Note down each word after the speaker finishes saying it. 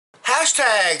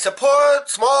Hashtag support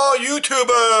small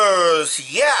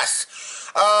YouTubers. Yes.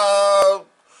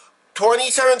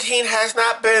 2017 has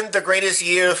not been the greatest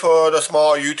year for the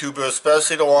small YouTubers,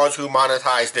 especially the ones who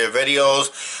monetize their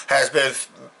videos. Has been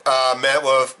met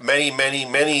with many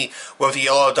with the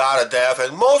yellow dot of death,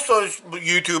 and most of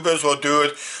YouTubers will do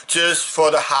it just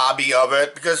for the hobby of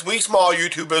it, because we small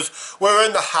YouTubers, we're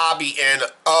in the hobby end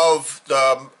of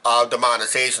the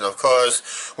monetization. Of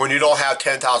course, when you don't have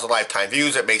 10,000 lifetime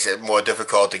views, it makes it more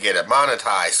difficult to get it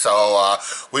monetized. So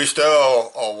we're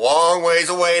still a long ways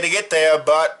away to get there,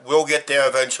 but we'll get there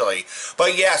eventually.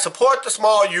 But yeah, support the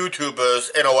small YouTubers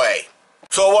in a way.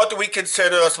 So what do we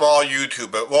consider a small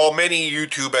YouTuber? Well, many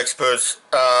YouTube experts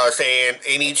saying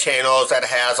any channels that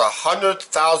has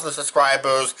 100,000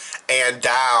 subscribers and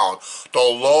down. The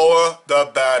lower, the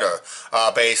better,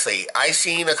 basically. I've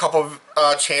seen a couple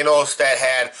of channels that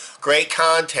had great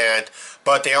content,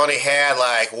 but they only had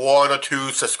like 1 or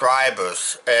 2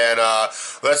 subscribers. And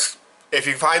if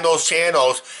you find those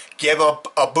channels, give them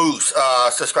a boost.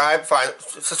 Subscribe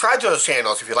to those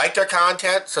channels. If you like their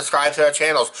content, subscribe to their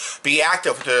channels. Be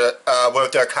active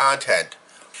with their content.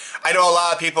 I know a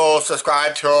lot of people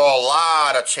subscribe to a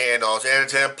lot of channels, and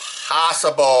it's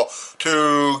impossible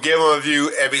to give them a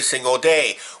view every single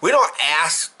day. We don't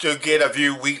ask to get a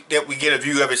view. That we get a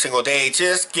view every single day.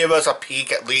 Just give us a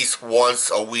peek at least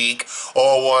once a week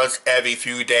or once every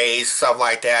few days, something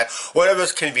like that.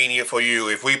 Whatever's convenient for you.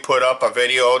 If we put up a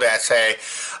video that say,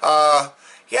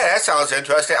 yeah, that sounds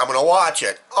interesting, I'm going to watch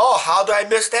it. Oh, how did I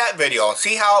miss that video?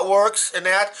 See how it works and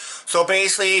that? So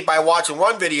basically, by watching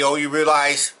one video, you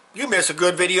realize you missed a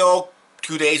good video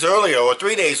 2 days earlier or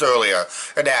 3 days earlier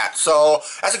and that. So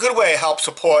that's a good way to help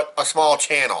support a small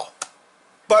channel.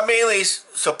 But mainly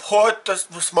support the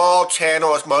small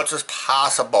channel as much as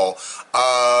possible.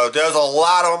 There's a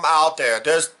lot of them out there.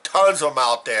 There's tons of them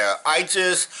out there.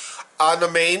 On the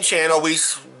main channel, we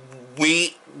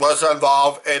was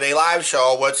involved in a live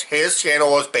show, which his channel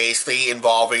was basically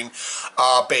involving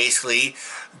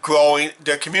growing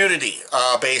the community.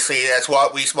 Basically, that's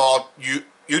what we small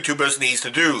YouTubers needs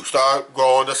to do. Start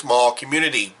growing the small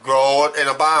community, grow it in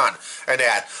a bond and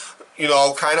that. You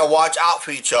know, kind of watch out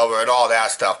for each other and all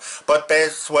that stuff. But the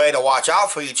best way to watch out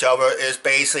for each other is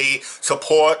basically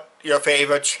support your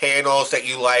favorite channels that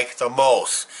you like the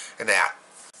most and that.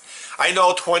 I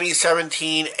know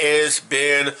 2017 has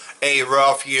been a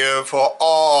rough year for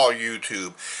all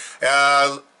YouTube.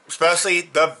 Especially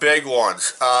the big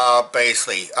ones,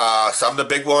 basically. Some of the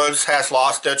big ones has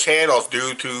lost their channels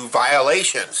due to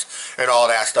violations and all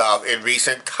that stuff in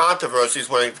recent controversies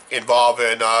when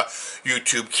involving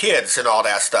YouTube Kids and all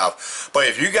that stuff. But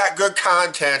if you got good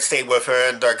content, stay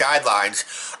within the guidelines,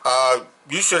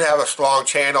 you should have a strong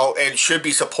channel and should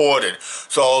be supported.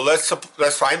 So let's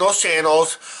find those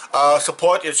channels,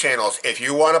 support your channels. If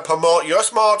you want to promote your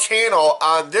small channel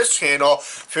on this channel,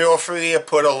 feel free to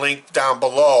put a link down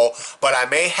below. But I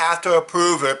may have to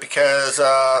approve it because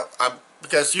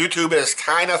YouTube is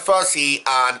kind of fussy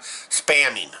on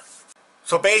spamming.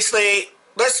 So basically,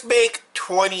 let's make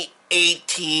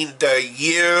 2018 the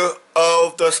year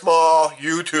of the small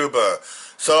YouTuber.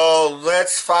 So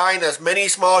let's find as many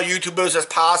small YouTubers as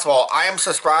possible. I am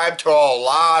subscribed to a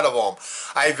lot of them.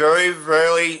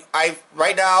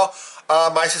 Right now,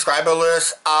 my subscriber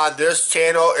list on this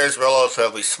channel is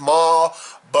relatively small,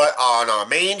 but on our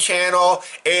main channel,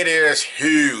 it is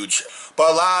huge.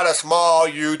 But a lot of small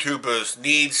YouTubers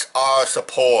needs our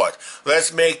support.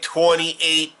 Let's make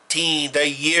 2018 the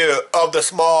year of the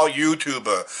small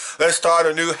YouTuber. Let's start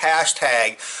a new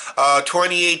hashtag,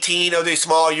 2018 of the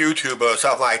small YouTuber,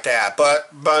 something like that. But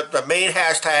the main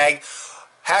hashtag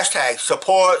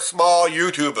support small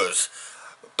YouTubers.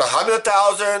 The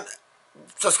 100,000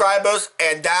 subscribers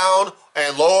and down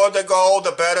and lower the goal,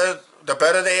 the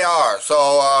better they are.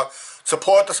 So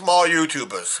support the small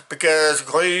YouTubers, because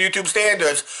according to YouTube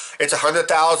standards, it's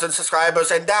 100,000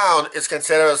 subscribers and down, it's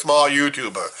considered a small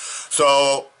YouTuber.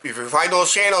 So if you find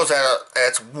those channels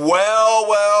that's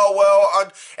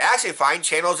actually find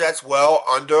channels that's well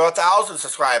under 1,000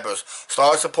 subscribers,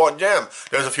 start supporting them.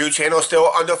 There's a few channels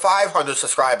still under 500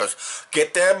 subscribers.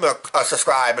 Get them a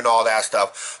subscribe and all that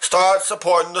stuff. Start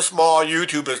supporting the small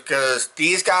YouTubers, because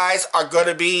these guys are going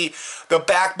to be the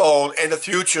backbone and the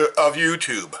future of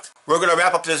YouTube. We're going to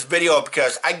wrap up this video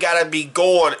because I got to be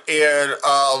going in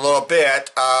a little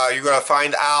bit. You're going to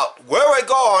find out where we're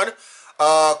going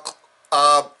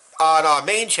on our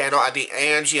main channel on the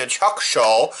Angie and Chuck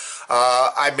show.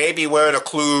 I may be wearing a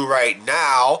clue right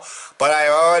now, but I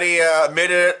already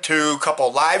admitted it to a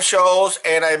couple live shows,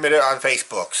 and I admitted it on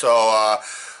Facebook. So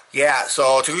Yeah,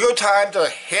 so it's a good time to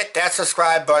hit that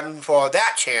subscribe button for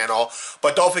that channel,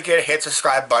 but don't forget to hit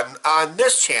subscribe button on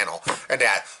this channel, and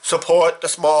that support the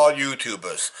small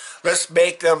YouTubers. Let's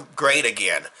make them great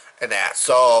again, and that.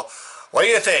 So what do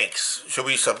you think? Should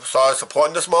we start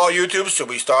supporting the small YouTubers? Should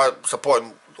we start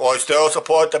supporting, or still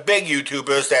support the big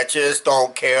YouTubers that just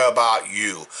don't care about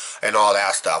you and all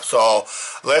that stuff? So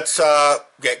let's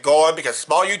get going, because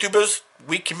small YouTubers,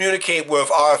 we communicate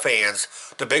with our fans.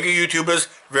 The bigger YouTubers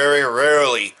very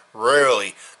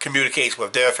rarely communicates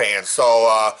with their fans.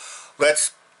 So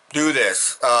let's do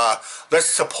this. Let's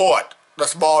support the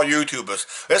small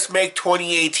YouTubers. Let's make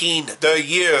 2018 the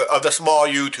year of the small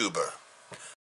YouTuber.